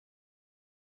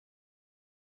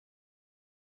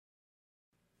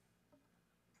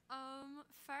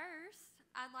First,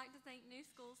 I'd like to thank New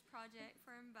Schools Project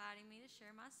for inviting me to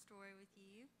share my story with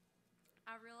you.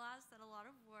 I realize that a lot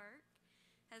of work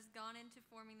has gone into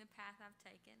forming the path I've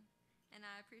taken, and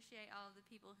I appreciate all of the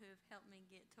people who have helped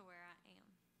me get to where I am.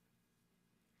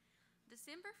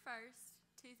 December 1st,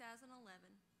 2011,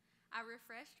 I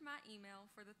refreshed my email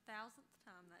for the 1000th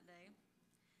time that day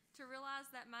to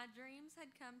realize that my dreams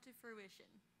had come to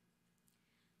fruition.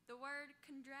 The word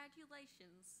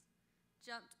congratulations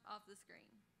jumped off the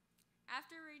screen.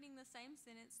 After reading the same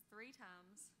sentence 3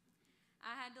 times,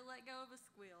 I had to let go of a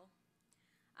squeal.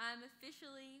 I am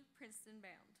officially Princeton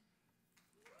bound.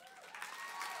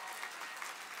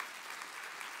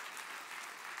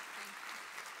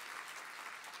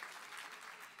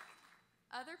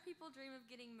 Other people dream of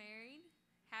getting married,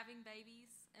 having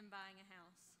babies, and buying a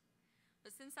house.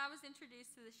 But since I was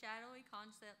introduced to the shadowy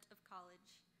concept of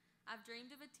college, I've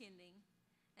dreamed of attending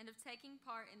and of taking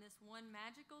part in this one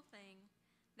magical thing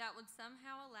that would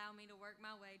somehow allow me to work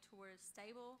my way toward a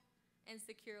stable and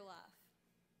secure life.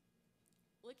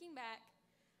 Looking back,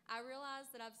 I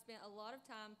realize that I've spent a lot of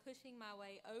time pushing my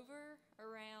way over,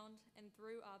 around, and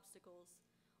through obstacles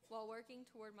while working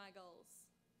toward my goals.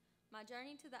 My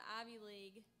journey to the Ivy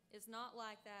League is not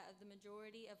like that of the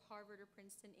majority of Harvard or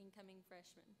Princeton incoming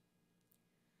freshmen.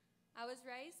 I was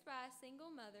raised by a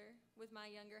single mother with my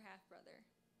younger half-brother.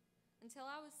 Until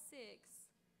I was 6,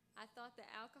 I thought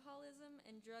that alcoholism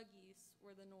and drug use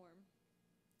were the norm.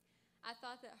 I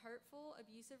thought that hurtful,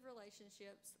 abusive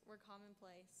relationships were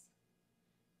commonplace,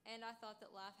 and I thought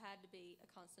that life had to be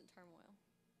a constant turmoil.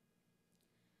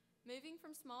 Moving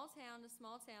from small town to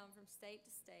small town, from state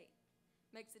to state,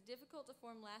 makes it difficult to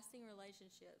form lasting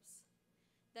relationships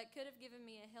that could have given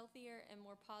me a healthier and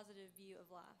more positive view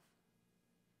of life.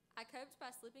 I coped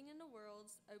by slipping into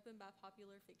worlds opened by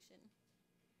popular fiction.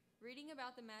 Reading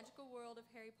about the magical world of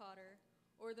Harry Potter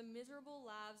or the miserable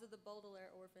lives of the Baudelaire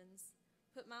orphans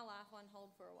put my life on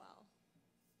hold for a while.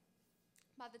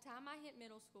 By the time I hit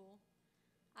middle school,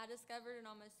 I discovered an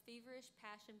almost feverish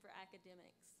passion for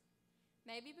academics.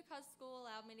 Maybe because school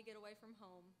allowed me to get away from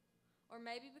home, or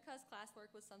maybe because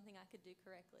classwork was something I could do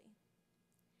correctly.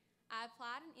 I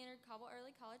applied and entered Caldwell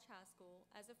Early College High School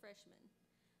as a freshman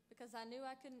because I knew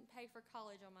I couldn't pay for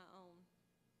college on my own.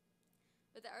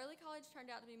 But the early college turned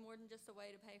out to be more than just a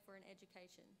way to pay for an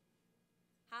education.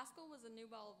 High school was a new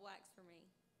ball of wax for me.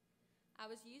 I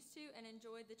was used to and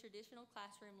enjoyed the traditional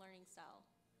classroom learning style,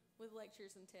 with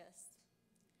lectures and tests.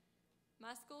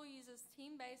 My school uses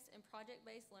team-based and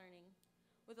project-based learning,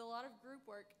 with a lot of group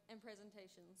work and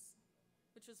presentations,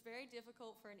 which was very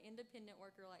difficult for an independent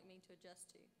worker like me to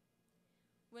adjust to.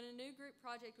 When a new group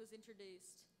project was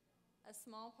introduced, a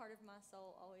small part of my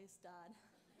soul always died.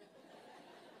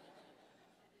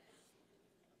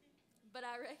 But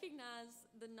I recognize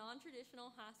the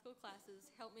non-traditional high school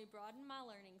classes helped me broaden my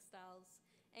learning styles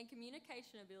and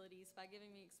communication abilities by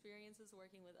giving me experiences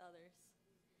working with others.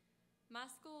 My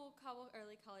school, Caldwell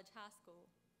Early College High School,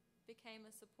 became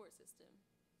a support system.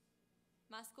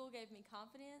 My school gave me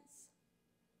confidence.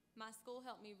 My school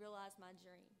helped me realize my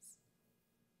dreams.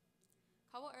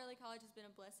 Caldwell Early College has been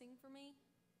a blessing for me,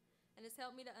 and it's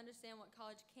helped me to understand what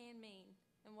college can mean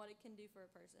and what it can do for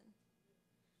a person.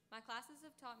 My classes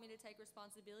have taught me to take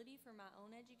responsibility for my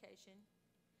own education,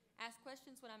 ask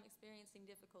questions when I'm experiencing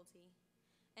difficulty,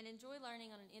 and enjoy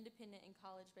learning on an independent and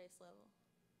college-based level.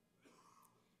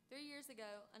 3 years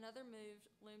ago, another move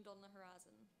loomed on the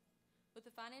horizon. With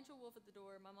the financial wolf at the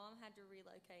door, my mom had to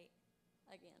relocate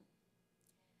again.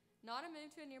 Not a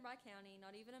move to a nearby county,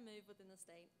 not even a move within the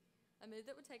state. A move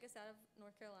that would take us out of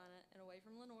North Carolina and away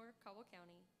from Lenoir, Caldwell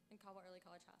County, and Caldwell Early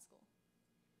College High School.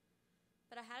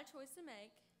 But I had a choice to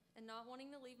make, and not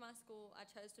wanting to leave my school, I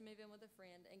chose to move in with a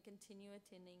friend and continue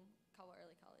attending Caldwell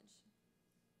Early College.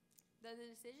 Though the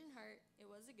decision hurt, it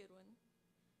was a good one.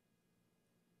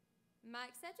 My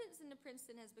acceptance into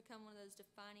Princeton has become one of those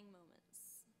defining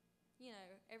moments. You know,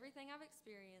 everything I've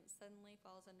experienced suddenly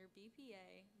falls under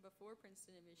BPA before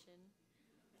Princeton admission,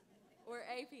 or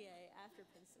APA after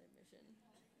Princeton admission.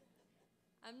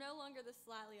 I'm no longer the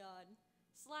slightly odd,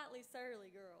 slightly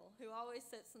surly girl who always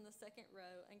sits in the second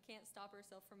row and can't stop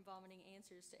herself from vomiting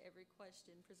answers to every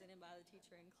question presented by the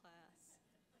teacher in class.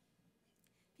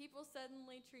 People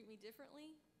suddenly treat me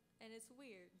differently, and it's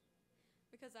weird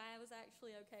because I was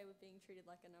actually okay with being treated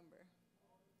like a number.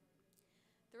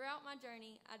 Throughout my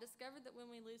journey, I discovered that when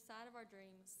we lose sight of our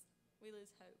dreams, we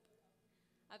lose hope.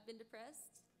 I've been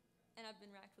depressed, and I've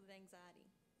been racked with anxiety.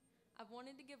 I've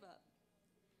wanted to give up.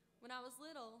 When I was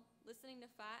little, listening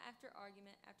to fight after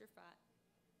argument after fight,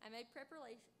 I made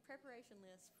preparation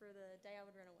lists for the day I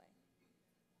would run away.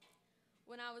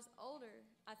 When I was older,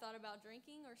 I thought about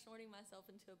drinking or snorting myself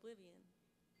into oblivion.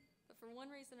 But for one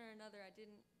reason or another, I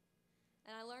didn't.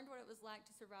 And I learned what it was like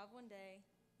to survive one day,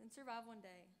 then survive one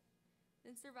day,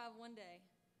 then survive one day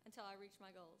until I reached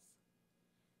my goals.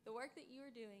 The work that you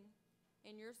are doing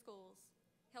in your schools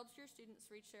helps your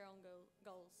students reach their own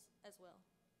goals as well.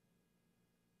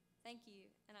 Thank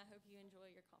you, and I hope you enjoy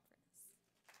your conference.